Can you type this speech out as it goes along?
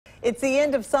It's the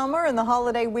end of summer and the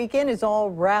holiday weekend is all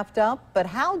wrapped up, but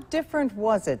how different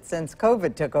was it since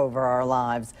COVID took over our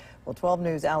lives? Well, 12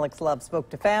 News' Alex Love spoke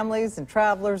to families and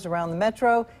travelers around the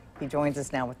metro. He joins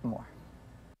us now with more.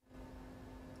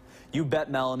 You bet,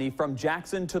 Melanie. From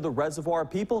Jackson to the Reservoir,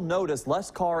 people notice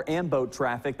less car and boat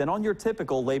traffic than on your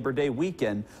typical Labor Day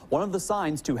weekend. One of the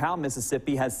signs to how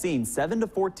Mississippi has seen 7 to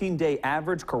 14-day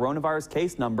average coronavirus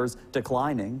case numbers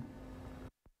declining.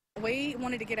 We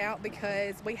wanted to get out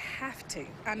because we have to.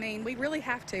 I mean, we really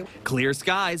have to. Clear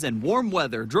skies and warm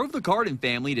weather drove the Carden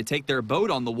family to take their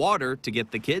boat on the water to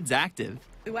get the kids active.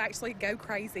 We will actually go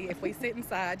crazy if we sit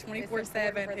inside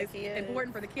 24/7. It's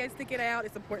important for the kids to get out.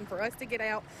 It's important for us to get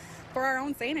out for our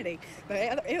own sanity.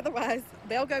 But otherwise,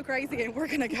 they'll go crazy and we're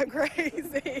going to go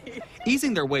crazy.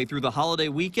 Easing their way through the holiday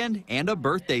weekend and a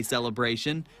birthday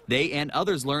celebration, they and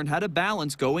others learned how to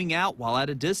balance going out while at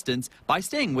a distance by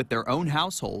staying with their own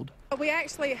household. We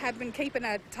actually have been keeping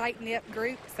a tight-knit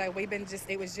group, so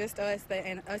it was just us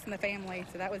and the family.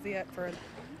 So that was it for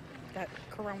that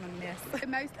corona mess.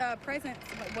 Most presents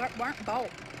weren't bought.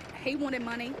 He wanted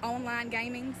money, online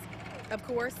gamings, of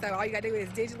course, so all you gotta do is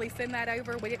digitally send that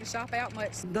over. We didn't shop out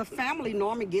much. The family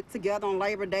normally get together on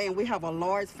Labor Day, and we have a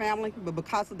large family, but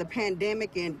because of the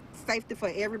pandemic and safety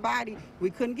for everybody, we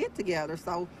couldn't get together,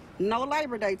 so no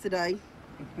Labor Day today.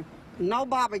 No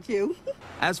barbecue.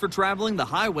 As for traveling the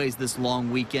highways this long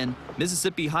weekend,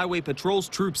 Mississippi Highway Patrol's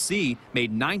Troop C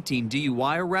made 19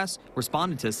 DUI arrests,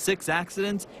 responded to 6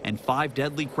 accidents and 5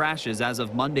 deadly crashes as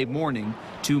of Monday morning,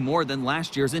 2 more than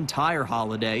last year's entire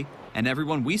holiday. And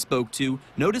everyone we spoke to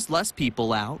noticed less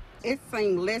people out. It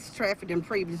seemed less traffic than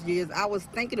previous years. I was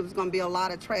thinking it was going to be a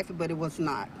lot of traffic, but it was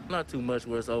not. Not too much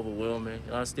where it's overwhelming.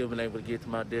 I've still been able to get to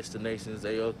my destinations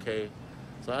A-okay.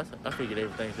 So I figured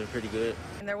everything's been pretty good.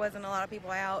 And there wasn't a lot of people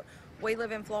out. We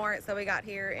live in Florence, so we got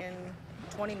here in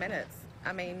 20 minutes.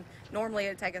 I mean, normally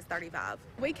it'd take us 35.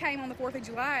 We came on the 4th of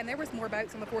July, and there was more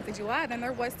boats on the 4th of July than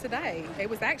there was today. It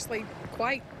was actually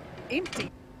quite empty.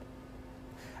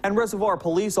 And Reservoir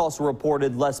police also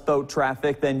reported less boat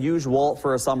traffic than usual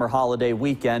for a summer holiday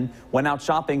weekend. When out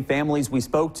shopping, families we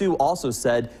spoke to also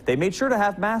said they made sure to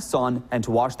have masks on and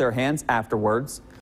to wash their hands afterwards.